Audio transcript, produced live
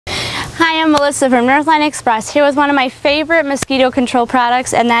Hi, I'm Melissa from Northline Express, here with one of my favorite mosquito control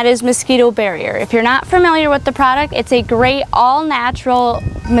products, and that is Mosquito Barrier. If you're not familiar with the product, it's a great all-natural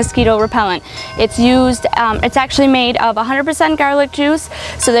mosquito repellent. It's actually made of 100% garlic juice,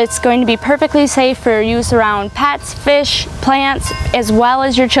 so that it's going to be perfectly safe for use around pets, fish, plants, as well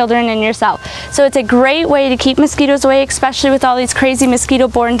as your children and yourself. So it's a great way to keep mosquitoes away, especially with all these crazy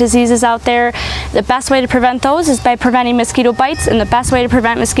mosquito-borne diseases out there. The best way to prevent those is by preventing mosquito bites, and the best way to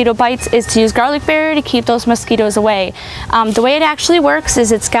prevent mosquito bites is to use garlic barrier to keep those mosquitoes away. The way it actually works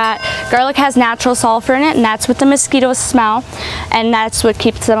is garlic has natural sulfur in it, and that's what the mosquitoes smell, and that's what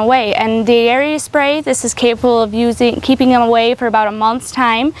keeps them away. And the area spray, this is capable of keeping them away for about a month's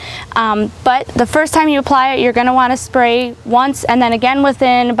time. But the first time you apply it, you're going to want to spray once, and then again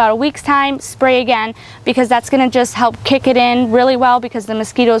within about a week's time, spray again, because that's going to just help kick it in really well, because the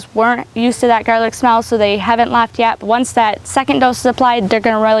mosquitoes weren't used to that garlic smell, so they haven't left yet. But once that second dose is applied, they're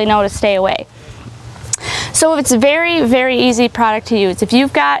going to really know to stay away. So it's a very, very easy product to use. If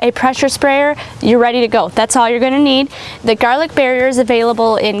you've got a pressure sprayer, you're ready to go. That's all you're going to need. The garlic barrier is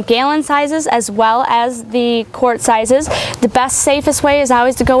available in gallon sizes as well as the quart sizes. The best, safest way is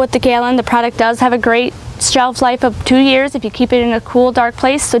always to go with the gallon. The product does have a great shelf life of 2 years if you keep it in a cool, dark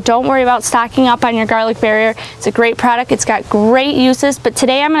place, so don't worry about stocking up on your garlic barrier. It's a great product. It's got great uses, but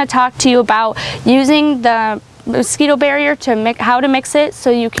today I'm going to talk to you about using the mosquito barrier how to mix it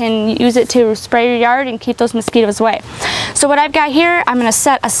so you can use it to spray your yard and keep those mosquitoes away. So what I've got here, I'm going to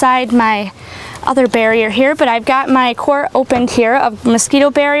set aside my other barrier here, but I've got my quart opened here of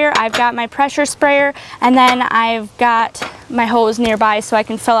mosquito barrier. I've got my pressure sprayer, and then I've got my hose nearby so I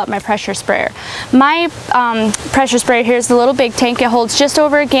can fill up my pressure sprayer. My pressure sprayer here is the little big tank. It holds just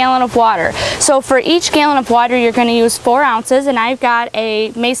over a gallon of water. So for each gallon of water, you're going to use 4 ounces, and I've got a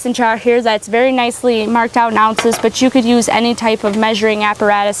mason jar here that's very nicely marked out in ounces, but you could use any type of measuring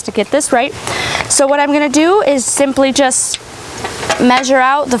apparatus to get this right. So what I'm going to do is simply just measure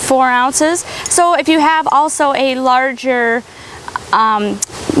out the 4 ounces. So if you have also a larger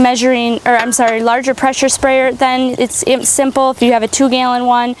larger pressure sprayer, then it's simple. If you have a 2-gallon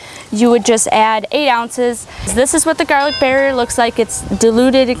one, you would just add 8 ounces. This is what the garlic barrier looks like. It's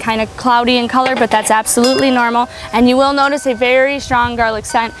diluted and kind of cloudy in color, but that's absolutely normal. And you will notice a very strong garlic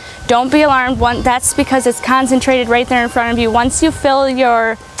scent. Don't be alarmed. That's because it's concentrated right there in front of you. Once you fill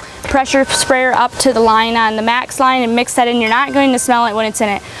your pressure sprayer up to the line on the max line and mix that in, you're not going to smell it when it's in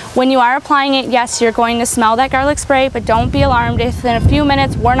it. When you are applying it, yes, you're going to smell that garlic spray, but don't be alarmed if in a few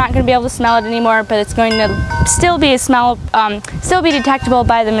minutes we're not going to be able to smell it anymore, but it's going to still be detectable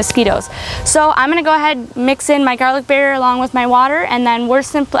by the mosquitoes. So I'm going to go ahead and mix in my garlic barrier along with my water, and then I'm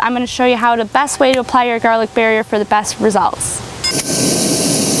going to show you how the best way to apply your garlic barrier for the best results.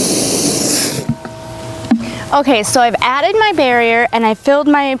 Okay, so I've added my barrier and I filled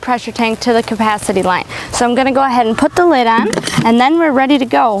my pressure tank to the capacity line. So I'm going to go ahead and put the lid on, and then we're ready to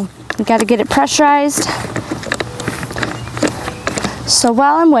go. We've got to get it pressurized. So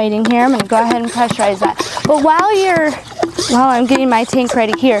while I'm waiting here, I'm going to go ahead and pressurize that. But while I'm getting my tank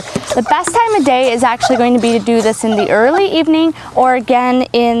ready here, the best time of day is actually going to be to do this in the early evening, or again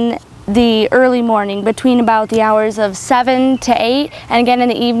in the early morning between about the hours of 7 to 8, and again in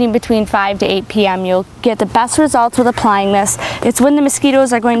the evening between 5 to 8 p.m. You'll get the best results with applying this. It's when the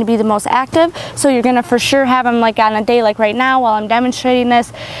mosquitoes are going to be the most active, so you're going to for sure have them like on a day like right now while I'm demonstrating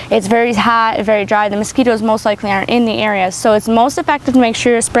this. It's very hot, very dry. The mosquitoes most likely aren't in the area, so it's most effective to make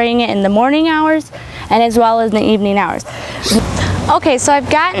sure you're spraying it in the morning hours and as well as in the evening hours. Okay, so I've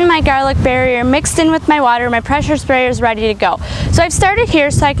gotten my garlic barrier mixed in with my water. My pressure sprayer is ready to go. So I've started here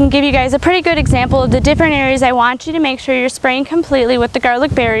so I can give you guys a pretty good example of the different areas I want you to make sure you're spraying completely with the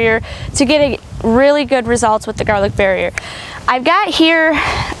garlic barrier to get really good results with the garlic barrier. I've got here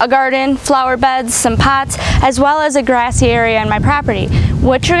a garden, flower beds, some pots, as well as a grassy area on my property.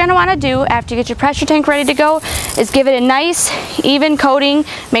 What you're going to want to do after you get your pressure tank ready to go is give it a nice even coating.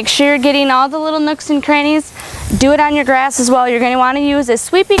 Make sure you're getting all the little nooks and crannies. Do it on your grass as well. You're going to want to use a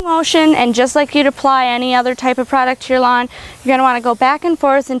sweeping motion, and just like you'd apply any other type of product to your lawn, you're going to want to go back and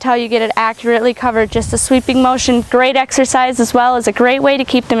forth until you get it accurately covered. Just a sweeping motion, great exercise as well as a great way to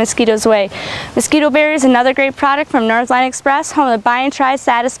keep the mosquitoes away. Mosquito Barrier is another great product from Northline Express, home of the buy and try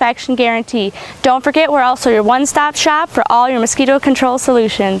satisfaction guarantee. Don't forget, we're also your one-stop shop for all your mosquito control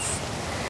solutions.